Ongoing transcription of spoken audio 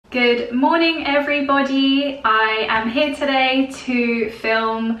Good morning everybody. I am here today to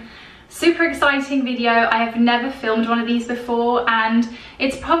film super exciting video. I have never filmed one of these before, and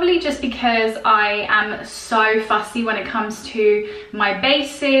it's probably just because I am so fussy when it comes to my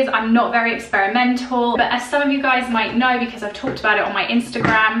bases. I'm not very experimental, but as some of you guys might know because I've talked about it on my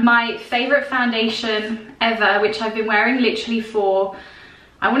Instagram, my favorite foundation ever, which I've been wearing literally for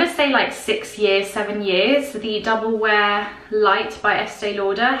I want to say like 6 years, 7 years, the Double Wear Light by Estee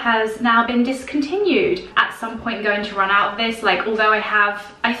Lauder has now been discontinued. At some point going to run out of this, like although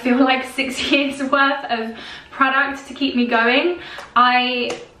I feel like 6 years worth of product to keep me going.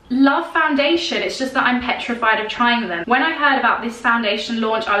 I love foundation, it's just that I'm petrified of trying them. When I heard about this foundation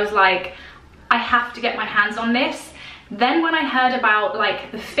launch, I was like, I have to get my hands on this. Then when I heard about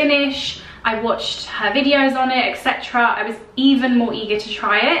like the finish, I watched her videos on it, etc. I was even more eager to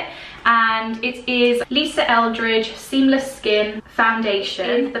try it, and it is Lisa Eldridge Seamless Skin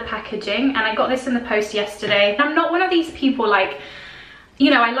Foundation, the packaging, and I got this in the post yesterday. I'm not one of these people, like,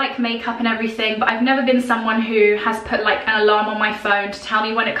 you know, I like makeup and everything, but I've never been someone who has put like an alarm on my phone to tell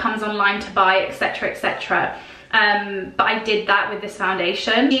me when it comes online to buy, etc, etc. But I did that with this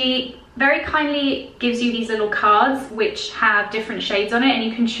foundation. She very kindly gives you these little cards which have different shades on it, and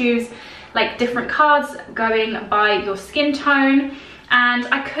you can choose like different cards going by your skin tone, and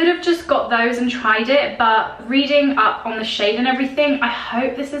I could have just got those and tried it, but reading up on the shade and everything, I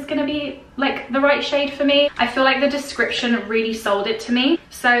hope this is going to be like the right shade for me. I feel like the description really sold it to me.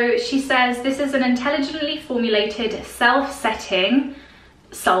 So she says this is an intelligently formulated self-setting,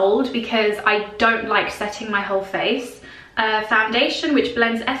 sold because I don't like setting my whole face, foundation which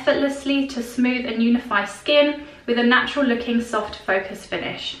blends effortlessly to smooth and unify skin with a natural looking soft focus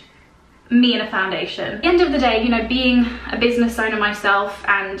finish. Me in a foundation. At the end of the day, you know, being a business owner myself,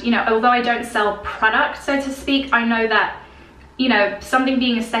 and you know, although I don't sell product so to speak, I know that, you know, something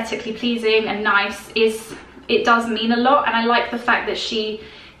being aesthetically pleasing and nice it does mean a lot, and I like the fact that she,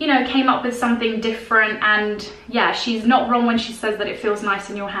 you know, came up with something different, and yeah, she's not wrong when she says that it feels nice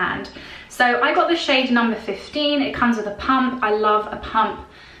in your hand. So I got the shade number 15. It comes with a pump. I love a pump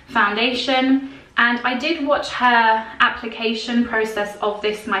foundation. And I did watch her application process of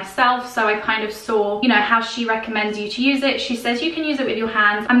this myself, so I kind of saw, you know, how she recommends you to use it. She says you can use it with your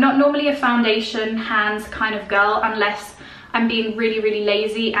hands. I'm not normally a foundation hands kind of girl unless I'm being really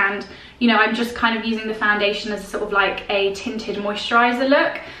lazy and, you know, I'm just kind of using the foundation as sort of like a tinted moisturizer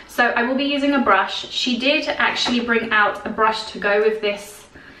look. So I will be using a brush. She did actually bring out a brush to go with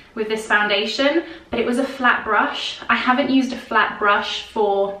this foundation, but it was a flat brush. I haven't used a flat brush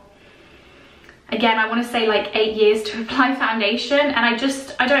for, again, I want to say like 8 years to apply foundation, and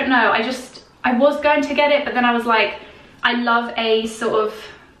I don't know, I was going to get it, but then I was like, I love a sort of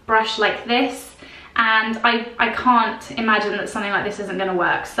brush like this, and I can't imagine that something like this isn't going to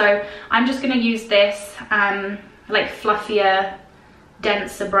work. So I'm just going to use this like fluffier,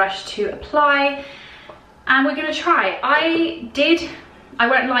 denser brush to apply, and we're going to try. I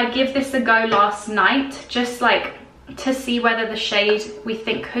won't lie, give this a go last night, just like to see whether the shade we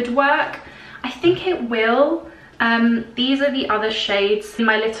think could work. I think it will. These are the other shades in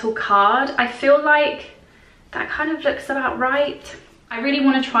my little card. I feel like that kind of looks about right. I really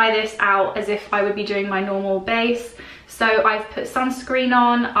want to try this out as if I would be doing my normal base. So I've put sunscreen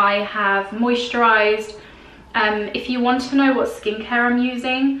on, I have moisturized. If you want to know what skincare I'm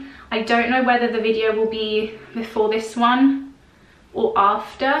using, I don't know whether the video will be before this one or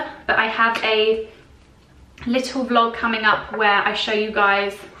after, but I have a little vlog coming up where I show you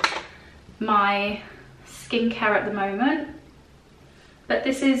guys my skincare at the moment. But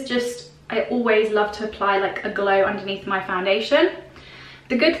this is just, I always love to apply like a glow underneath my foundation.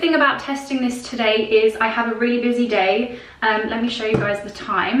 The good thing about testing this today is I have a really busy day. Let me show you guys the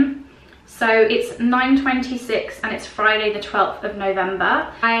time. So it's 9:26 and it's Friday the 12th of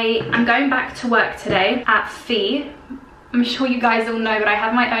November. I am going back to work today at Fi. I'm sure you guys all know, but I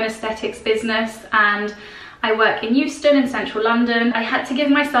have my own aesthetics business and I work in Euston in central London. I had to give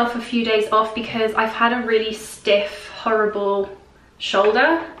myself a few days off because I've had a really stiff, horrible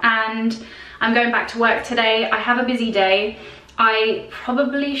shoulder, and I'm going back to work today. I have a busy day. I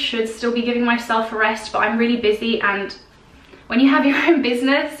probably should still be giving myself a rest, but I'm really busy, and when you have your own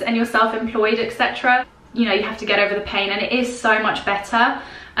business and you're self-employed, etc., you know, you have to get over the pain, and it is so much better.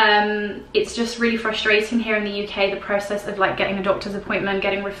 It's just really frustrating here in the UK, the process of like getting a doctor's appointment,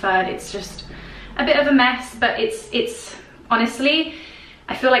 getting referred. It's just a bit of a mess, but it's honestly,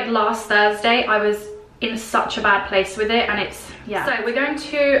 I feel like last Thursday I was in such a bad place with it, and it's, yeah. So we're going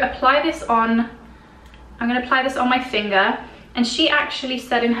to apply this on, I'm going to apply this on my finger, and she actually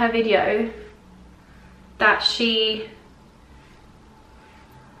said in her video that she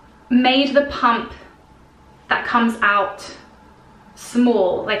made the pump that comes out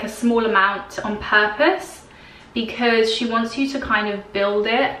small, like a small amount on purpose, because she wants you to kind of build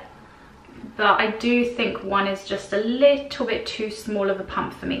it. But I do think one is just a little bit too small of a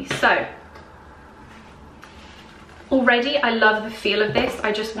pump for me. So already I love the feel of this,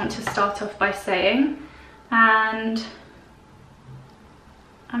 I just want to start off by saying, and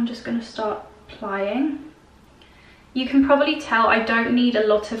I'm just going to start applying. You can probably tell I don't need a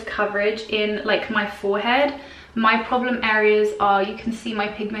lot of coverage in like my forehead. My problem areas are, you can see my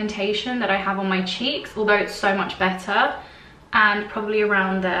pigmentation that I have on my cheeks, although it's so much better, and probably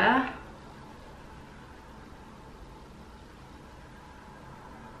around there.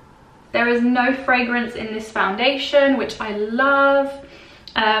 There is no fragrance in this foundation, which I love.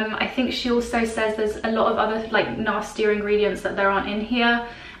 I think she also says there's a lot of other like nastier ingredients that there aren't in here.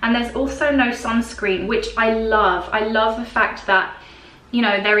 And there's also no sunscreen, which I love. I love the fact that, you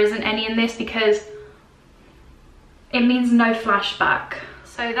know, there isn't any in this, because it means no flashback.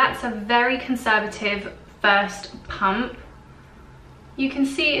 So that's a very conservative first pump. You can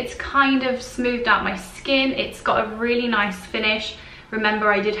see it's kind of smoothed out my skin. It's got a really nice finish.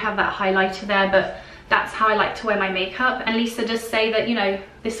 Remember, I did have that highlighter there, but that's how I like to wear my makeup. And Lisa does say that, you know,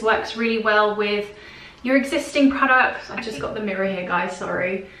 this works really well with your existing products. I just got the mirror here, guys,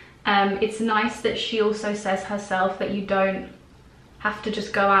 sorry. It's nice that she also says herself that you don't have to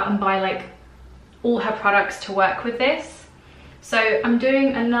just go out and buy like all her products to work with this. So I'm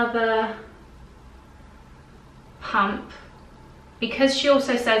doing another pump because she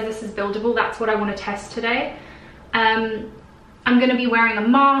also says this is buildable. That's what I want to test today. I'm going to be wearing a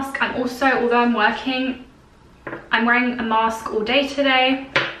mask. I'm also, although I'm working, I'm wearing a mask all day today.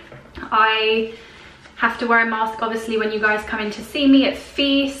 I have to wear a mask obviously when you guys come in to see me at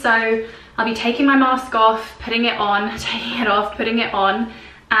Fi, so I'll be taking my mask off, putting it on, taking it off, putting it on,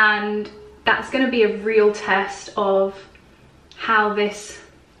 and that's going to be a real test of how this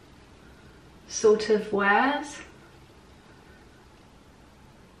sort of wears.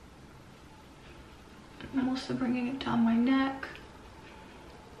 I'm also bringing it down my neck.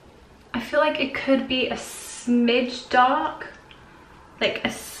 I feel like it could be a smidge dark, like a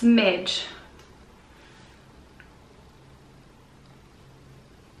smidge.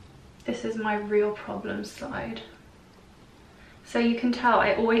 This is my real problem side. So you can tell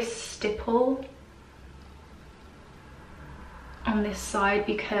I always stipple on this side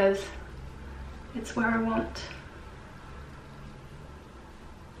because it's where I want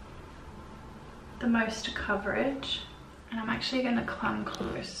the most coverage. And I'm actually going to come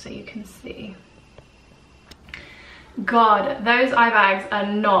close so you can see. God, those eye bags are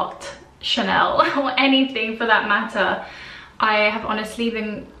not Chanel or anything for that matter. I have honestly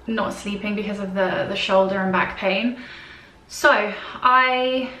been not sleeping because of the shoulder and back pain. So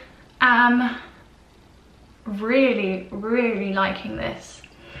I am really, really liking this.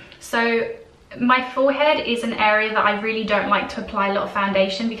 So my forehead is an area that I really don't like to apply a lot of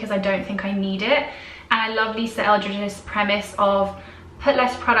foundation because I don't think I need it. And I love Lisa Eldridge's premise of put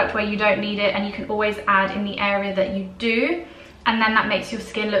less product where you don't need it, and you can always add in the area that you do, and then that makes your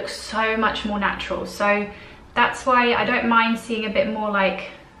skin look so much more natural. So that's why I don't mind seeing a bit more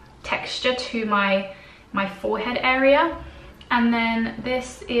like texture to my forehead area. And then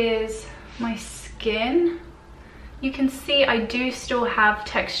this is my skin. You can see I do still have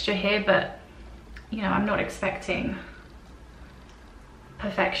texture here, but you know, I'm not expecting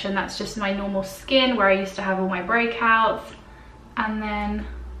perfection. That's just my normal skin where I used to have all my breakouts. And then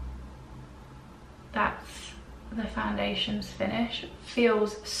that's the foundation's finish. It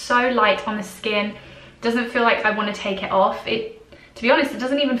feels so light on the skin. Doesn't feel like I want to take it off. To be honest, it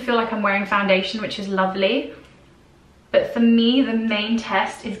doesn't even feel like I'm wearing foundation, which is lovely. But for me, the main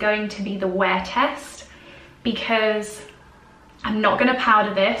test is going to be the wear test, because I'm not going to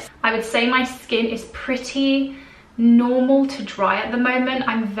powder this. I would say my skin is pretty normal to dry at the moment.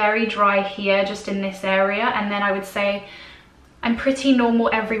 I'm very dry here, just in this area, and then I would say I'm pretty normal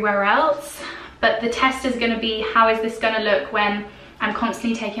everywhere else. But the test is going to be, how is this going to look when I'm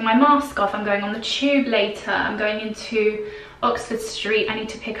constantly taking my mask off? I'm going on the tube later, I'm going into Oxford Street, I need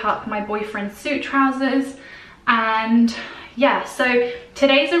to pick up my boyfriend's suit trousers, and yeah, so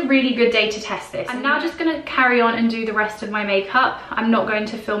today's a really good day to test this. I'm now just going to carry on and do the rest of my makeup. I'm not going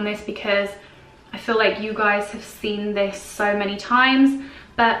to film this because I feel like you guys have seen this so many times,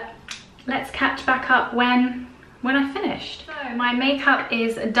 but let's catch back up when I finished. So my makeup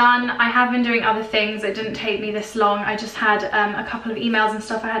is done. I have been doing other things. It didn't take me this long. I just had a couple of emails and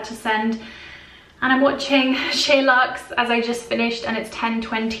stuff I had to send. And I'm watching Sherlock's as I just finished, and it's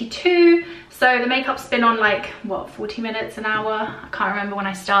 10:22. So the makeup's been on like, what, 40 minutes, an hour? I can't remember when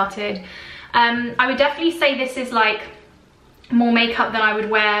I started. I would definitely say this is like more makeup than I would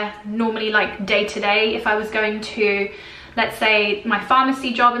wear normally, like day to day. If I was going to, let's say, my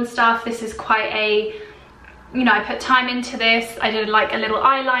pharmacy job and stuff, this is quite a, you know, I put time into this. I did like a little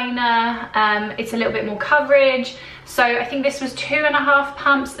eyeliner. It's a little bit more coverage. So I think this was 2.5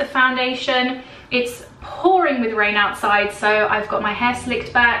 pumps of foundation. It's pouring with rain outside, so I've got my hair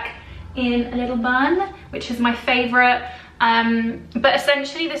slicked back in a little bun, which is my favorite. But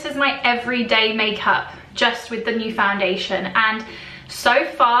essentially this is my everyday makeup, just with the new foundation. And so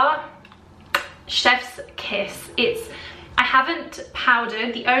far, chef's kiss. I haven't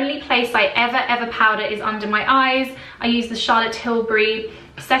powdered. The only place I ever powder is under my eyes. I use the Charlotte Tilbury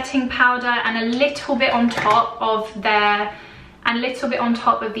setting powder and a little bit on top of the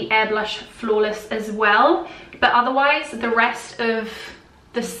Airbrush Flawless as well. But otherwise, the rest of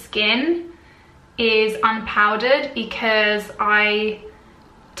the skin is unpowdered because I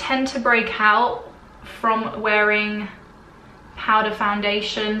tend to break out from wearing powder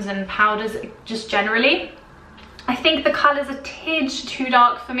foundations and powders just generally. I think the colour's a tidge too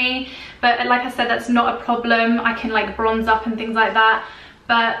dark for me, but like I said, that's not a problem. I can like bronze up and things like that,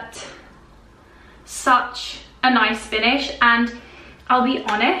 but such a nice finish. And I'll be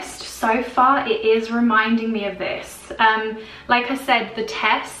honest, so far it is reminding me of this. Like I said, the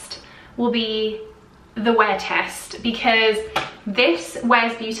test will be the wear test, because this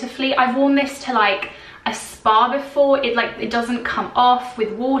wears beautifully. I've worn this to like a spa before. It doesn't come off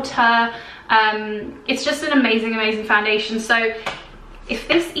with water. It's just an amazing foundation. So if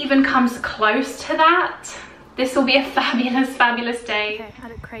this even comes close to that, this will be a fabulous day. Okay, I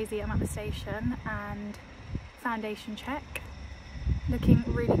look crazy. I'm at the station and foundation check. Looking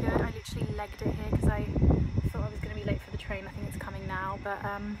really good. I literally legged it here because I thought I was going to be late for the train. I think it's coming now, but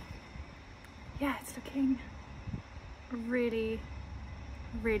yeah, it's looking really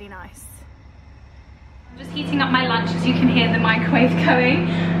nice. I'm just heating up my lunch, as you can hear the microwave going,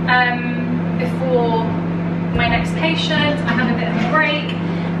 before my next patient. I have a bit of a break,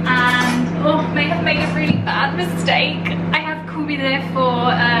 and may have made a really bad mistake. I have Kubi there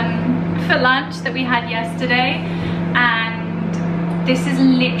for lunch that we had yesterday, and this is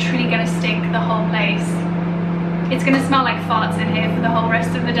literally gonna stink the whole place. It's gonna smell like farts in here for the whole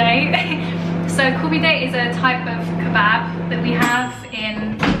rest of the day. So kubide is a type of kebab that we have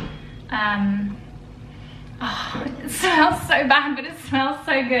in, it smells so bad, but it smells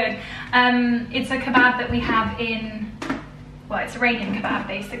so good. It's a kebab that we have in, well, it's Iranian kebab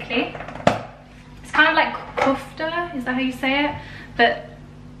basically. It's kind of like kofta, is that how you say it? But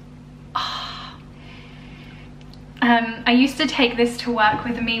I used to take this to work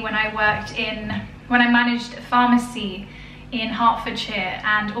with me when I managed a pharmacy in Hertfordshire,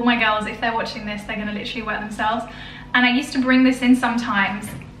 and all my girls, if they're watching this, they're gonna literally wet themselves. And I used to bring this in sometimes,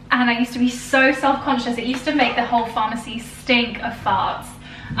 and I used to be so self-conscious. It used to make the whole pharmacy stink of farts.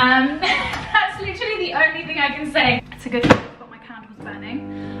 That's literally the only thing I can say. It's a good thing I've got my candles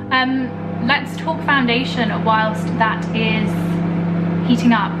burning. Let's talk foundation whilst that is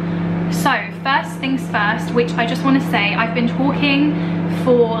heating up. So first things first, which I just want to say, I've been talking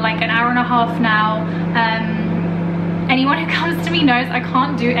for like an hour and a half now. Anyone who comes to me knows I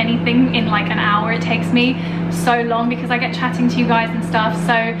can't do anything in like an hour. It takes me so long because I get chatting to you guys and stuff.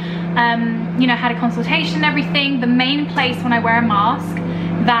 So you know, had a consultation and everything. The main place when I wear a mask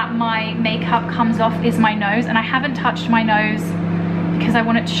that my makeup comes off is my nose, and I haven't touched my nose because I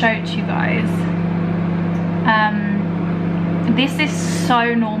wanted to show it to you guys. This is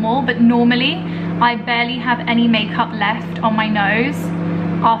so normal, but normally I barely have any makeup left on my nose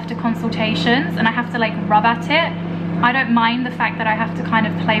after consultations, and I have to like rub at it. I don't mind the fact that I have to kind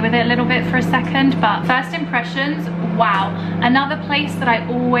of play with it a little bit for a second, but first impressions, wow. Another place that I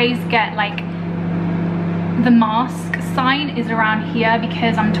always get like the mask sign is around here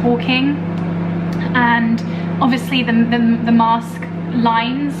because I'm talking, and obviously the mask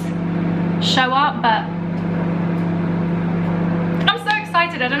lines show up, but I'm so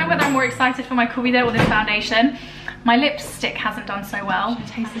excited. I don't know whether I'm more excited for my kubide or this foundation. My lipstick hasn't done so well. I'll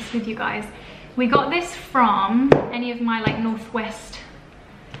taste this with you guys. We got this from any of my like Northwest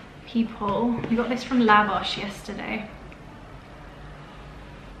people. We got this from Lavosh yesterday.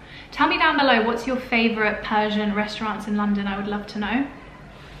 Tell me down below, what's your favorite Persian restaurants in London? I would love to know.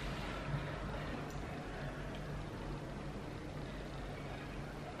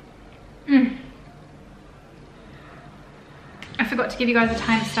 I forgot to give you guys a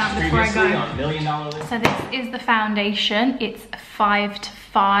timestamp before I go. So this is the foundation. It's 5 to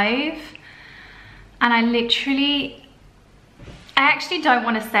 5. And I actually don't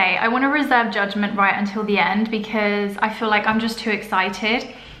want to say. I want to reserve judgment right until the end because I feel like I'm just too excited.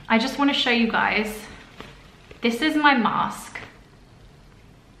 I just want to show you guys. This is my mask.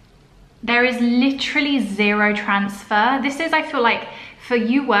 There is literally zero transfer. This is, I feel like, for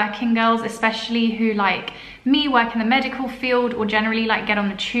you working girls, especially who like me work in the medical field or generally like get on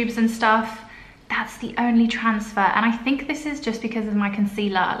the tubes and stuff, that's the only transfer. And I think this is just because of my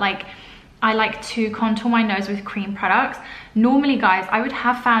concealer. Like, I like to contour my nose with cream products. Normally, guys, I would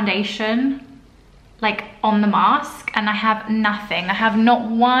have foundation like on the mask and I have nothing. I have not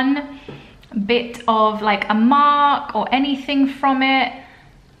one bit of like a mark or anything from it.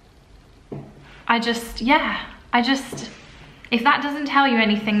 If that doesn't tell you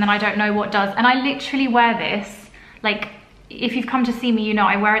anything, then I don't know what does. And I literally wear this, like, if you've come to see me, you know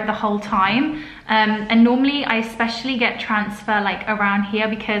I wear it the whole time. And normally I especially get transfer like around here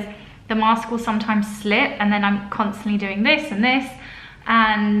because the mask will sometimes slip and then I'm constantly doing this and this.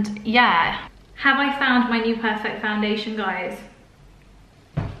 And yeah, have I found my new perfect foundation, guys?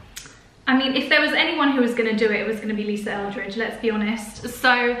 I mean, if there was anyone who was gonna do it, it was gonna be Lisa Eldridge, let's be honest.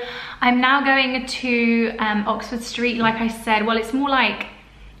 So I'm now going to Oxford Street, like I said. Well, it's more like,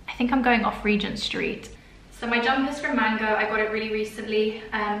 I think I'm going off Regent Street. So my jumper's from Mango, I got it really recently.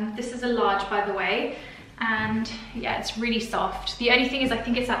 This is a large, by the way. And yeah, it's really soft. The only thing is I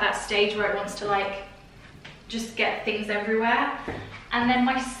think it's at that stage where it wants to like, just get things everywhere. And then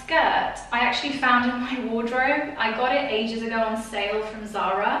my skirt, I actually found in my wardrobe. I got it ages ago on sale from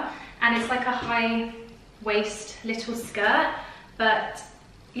Zara. And it's like a high waist little skirt. But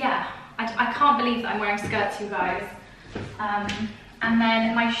yeah, I can't believe that I'm wearing skirts, you guys. And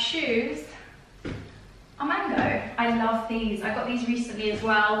then my shoes are Mango. I love these. I got these recently as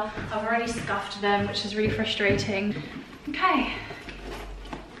well. I've already scuffed them, which is really frustrating. Okay,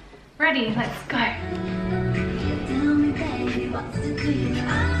 ready, let's go.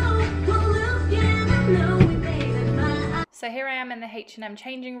 So here I am in the H&M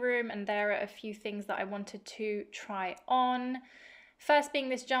changing room, and there are a few things that I wanted to try on. First being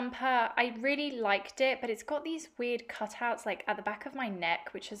this jumper. I really liked it, but it's got these weird cutouts like at the back of my neck,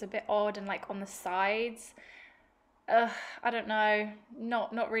 which is a bit odd, and like on the sides. I don't know,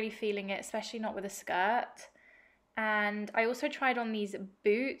 not really feeling it, especially not with a skirt. And I also tried on these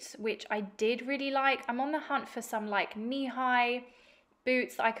boots, which I did really like. I'm on the hunt for some like knee-high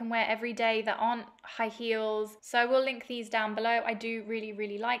boots that I can wear every day that aren't high heels. So we'll link these down below. I do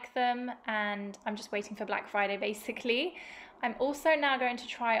really like them, and I'm just waiting for Black Friday basically. I'm also now going to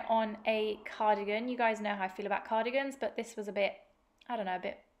try on a cardigan. You guys know how I feel about cardigans, but this was a bit, I don't know, a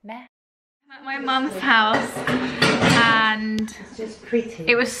bit meh. I'm at my mum's house, and it's just pretty.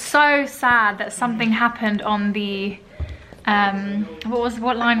 It was so sad that something happened on the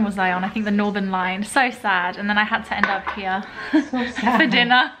what line was I on? I think the Northern line. So sad. And then I had to end up here for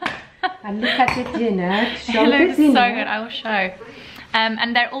dinner. And look at the dinner. It looks so good. I will show.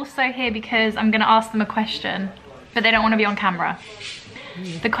 And they're also here because I'm going to ask them a question, but they don't want to be on camera.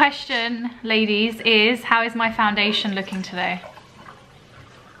 The question, ladies, is how is my foundation looking today?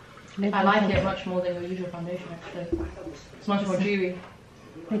 I like it much more than your usual foundation, actually. It's much more dewy.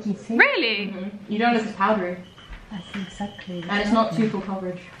 Really? You don't look as powdery. That's exactly. And it's not too full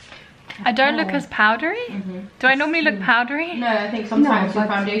coverage. I don't look as powdery? Do I normally look powdery? No, I think sometimes your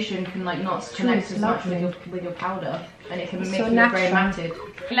foundation can like not connect as much with your powder, and it can make you look very matted.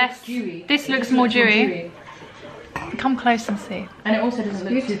 Less dewy. This looks more dewy. Come close and see. And it also doesn't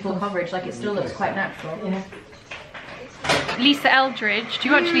look too full coverage, like it still looks quite natural. Yeah. Lisa Eldridge. Do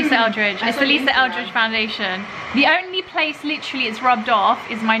you watch Lisa Eldridge? It's the Lisa Eldridge foundation. The only place literally it's rubbed off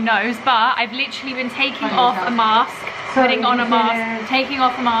is my nose, but I've literally been taking off a mask, putting on a mask, taking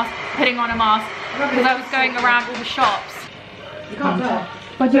off a mask, putting on a mask, because I was going around all the shops.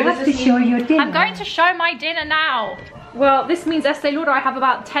 But you have to show your dinner. I'm going to show my dinner now. Well, this means Estee Lauder, I have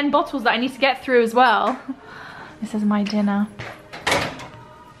about 10 bottles that I need to get through as well. This is my dinner.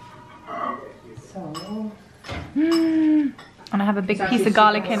 So... And I have a big piece of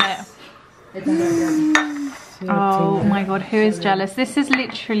garlic in it. Oh my god, who is jealous? This is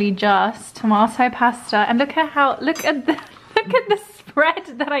literally just tomato pasta, and look at the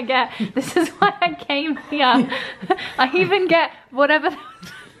spread that I get. This is why I came here. I even get whatever.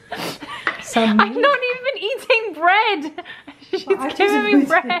 I'm not even eating bread. She's giving me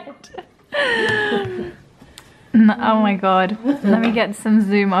bread. Oh my god. Let me get some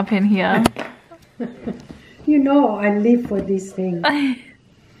zoom up in here. You know, I live for these things. I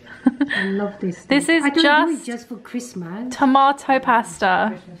love this. This is just for Christmas. Tomato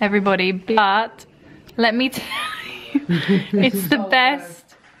pasta, everybody. But let me tell you, it's the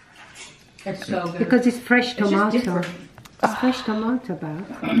best. It's so good. Because it's fresh tomato. It's It's fresh tomato, Belle.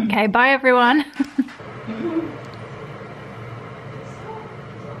 Okay, bye everyone.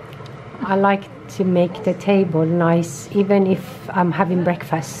 I like to make the table nice, even if I'm having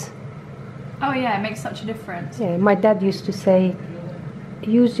breakfast. Oh yeah, it makes such a difference. Yeah, my dad used to say,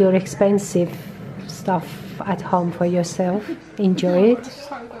 use your expensive stuff at home for yourself. Enjoy it.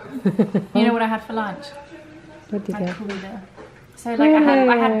 You know what I had for lunch? What did I? So like I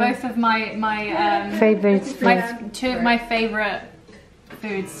had both of my Favorites. two of my favorite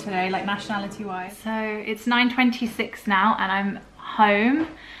foods today, like nationality wise. So it's 9:26 now and I'm home,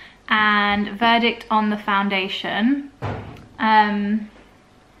 and verdict on the foundation.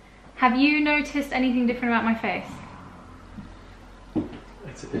 Have you noticed anything different about my face?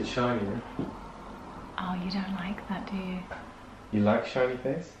 It's a bit shiny, right? Oh, you don't like that, do you? You like shiny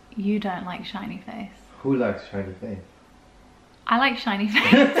face? You don't like shiny face. Who likes shiny face? I like shiny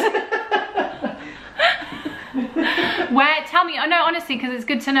face. Where, tell me, oh no, honestly, because it's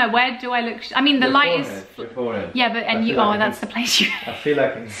good to know, where do I look, I mean the Your light forehead, is, your forehead. yeah, but, and you, oh, that's the place you, I feel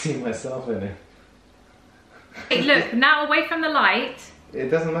like I can see myself in it. hey, look, now away from the light. It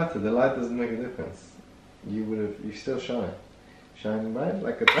doesn't matter, the light doesn't make a difference. You still shine. Shine bright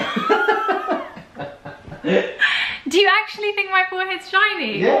like a Do you actually think my forehead's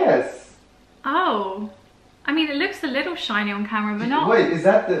shiny? Yes! Oh. I mean, it looks a little shiny on camera, but not. Wait, is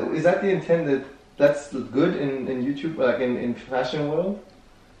that the intended, that's good in YouTube, like in fashion world?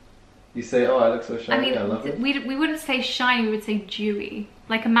 You say, oh, I look so shiny, I love it. We wouldn't say shiny, we would say dewy.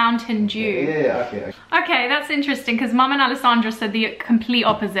 Like a mountain dew. Yeah, okay. Okay, that's interesting because Mum and Alessandra said the complete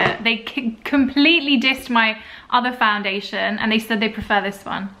opposite. They completely dissed my other foundation and they said they prefer this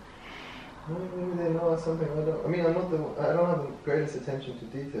one. Maybe they know something I don't. I mean, I don't have the greatest attention to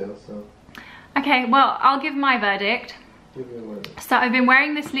detail, so. Okay, well, I'll give my verdict. Give me a word. So I've been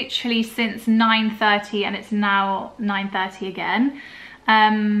wearing this literally since 9:30 and it's now 9:30 again.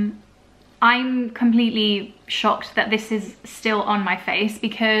 I'm completely shocked that this is still on my face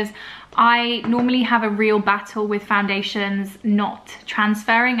because I normally have a real battle with foundations not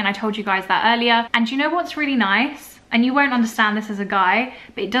transferring, and I told you guys that earlier. And you know what's really nice? And you won't understand this as a guy,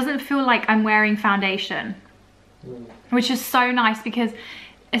 but it doesn't feel like I'm wearing foundation, which is so nice because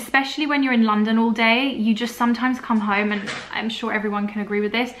especially when you're in London all day, you just sometimes come home, and I'm sure everyone can agree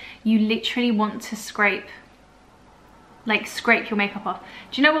with this, you literally want to scrape your makeup off.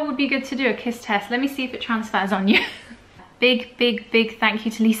 Do you know what would be good to do? A kiss test. Let me see if it transfers on you. Big thank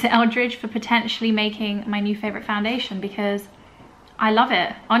you to Lisa Eldridge for potentially making my new favorite foundation because I love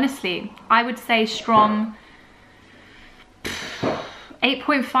it. Honestly, I would say strong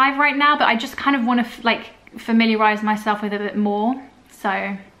 8.5 right now, but I just kind of want to like familiarize myself with it a bit more.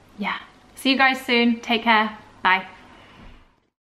 So yeah, see you guys soon. Take care. Bye.